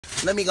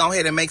Let me go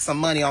ahead and make some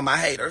money on my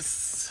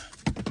haters.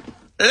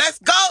 Let's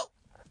go.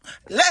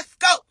 Let's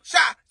go.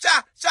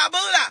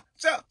 Shabula.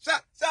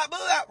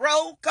 Shabula.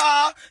 Roll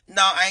call.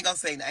 No, I ain't gonna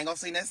sing that. I ain't gonna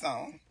sing that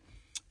song.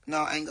 No,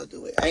 I ain't gonna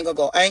do it. I ain't gonna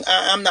go.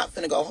 I'm not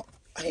finna go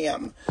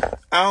ham.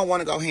 I don't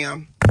want to go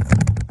ham.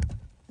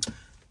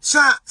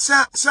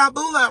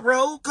 Shabula.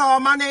 Roll call.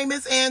 My name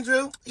is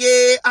Andrew.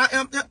 Yeah, I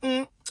am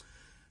the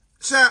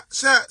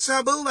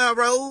Shabula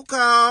roll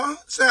call.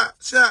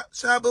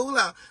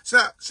 Shabula.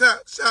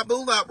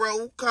 Shabula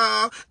roll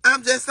call.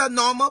 I'm just a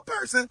normal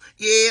person.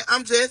 Yeah,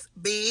 I'm just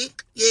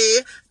big.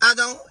 Yeah, I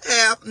don't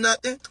have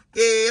nothing.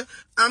 Yeah,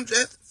 I'm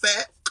just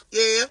fat.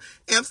 Yeah,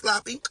 I'm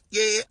sloppy.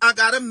 Yeah, I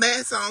got a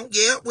mask on.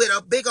 Yeah, with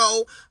a big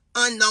old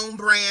unknown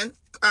brand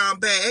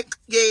bag.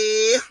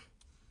 Yeah.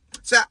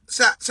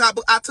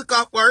 I took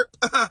off work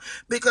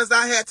because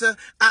I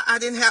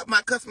didn't have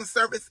my customer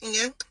service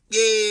in.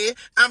 Yeah,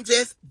 I'm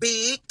just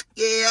big.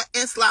 Yeah,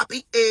 and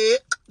sloppy.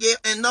 Yeah,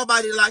 and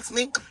nobody likes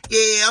me.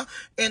 Yeah,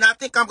 and I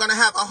think I'm going to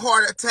have a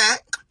heart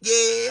attack.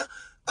 Yeah.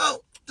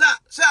 Oh,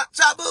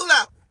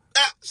 Shabula.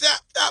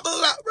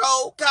 Shabula,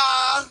 roll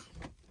call.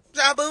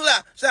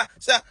 Shabula.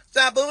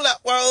 Shabula,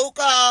 roll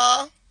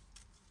call.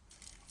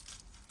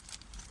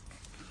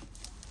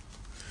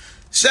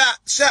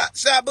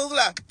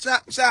 Shabula,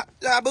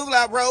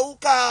 Shabula, roll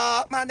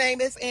call. My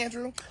name is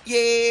Andrew.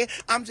 Yeah,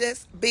 I'm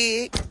just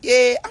big.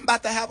 Yeah, I'm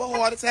about to have a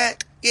heart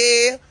attack.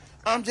 Yeah,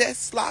 I'm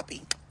just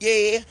sloppy.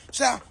 Yeah,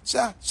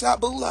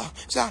 Shabula,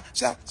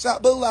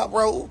 Shabula,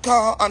 roll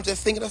call. I'm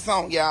just singing a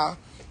song, y'all.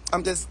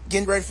 I'm just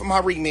getting ready for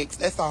my remix.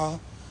 That's all.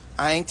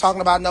 I ain't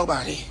talking about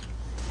nobody.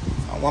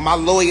 I want my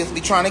lawyers be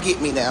trying to get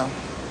me now.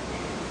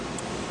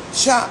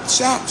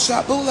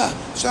 Shabula,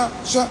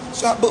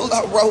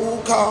 Shabula,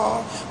 roll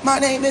call. My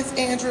name is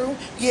Andrew.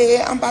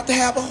 Yeah, I'm about to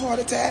have a heart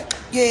attack.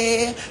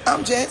 Yeah,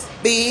 I'm just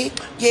big.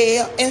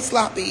 Yeah, and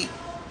sloppy.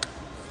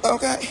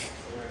 Okay?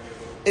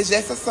 It's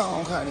just a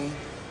song, honey.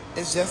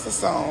 It's just a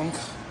song.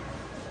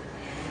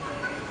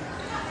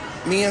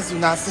 Me and do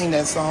not sing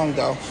that song,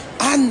 though.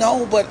 I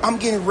know, but I'm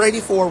getting ready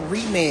for a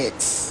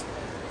remix.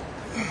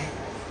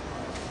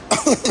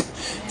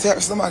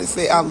 Somebody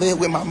said I live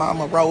with my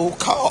mama, roll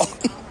call.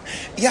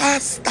 Y'all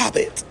stop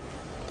it,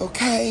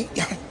 okay?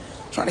 Y'all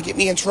trying to get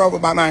me in trouble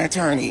by my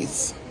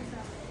attorneys.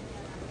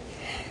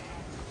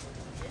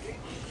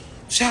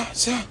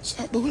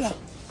 Shabula.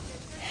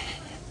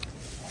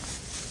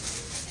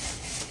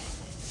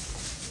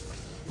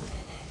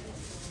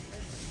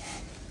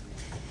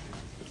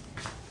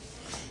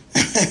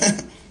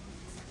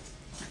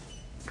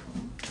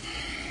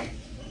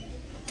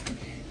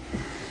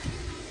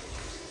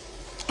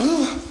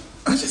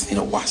 I just need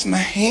to wash my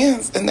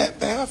hands in that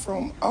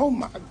bathroom. Oh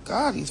my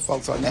God, these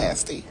folks are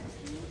nasty.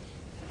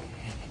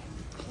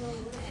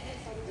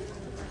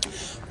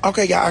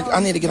 Okay, y'all,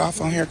 I need to get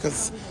off on here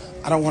because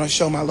I don't want to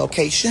show my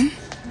location.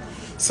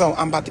 So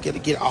I'm about to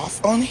get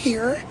off on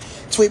here.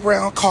 Tweet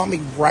Brown, call me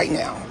right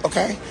now,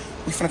 okay?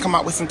 We're finna come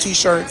out with some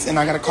t-shirts and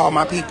I gotta call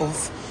my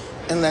peoples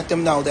and let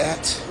them know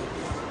that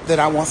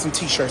I want some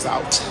t-shirts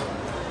out.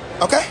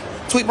 Okay?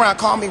 Tweet Brown,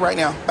 call me right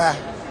now. Bye.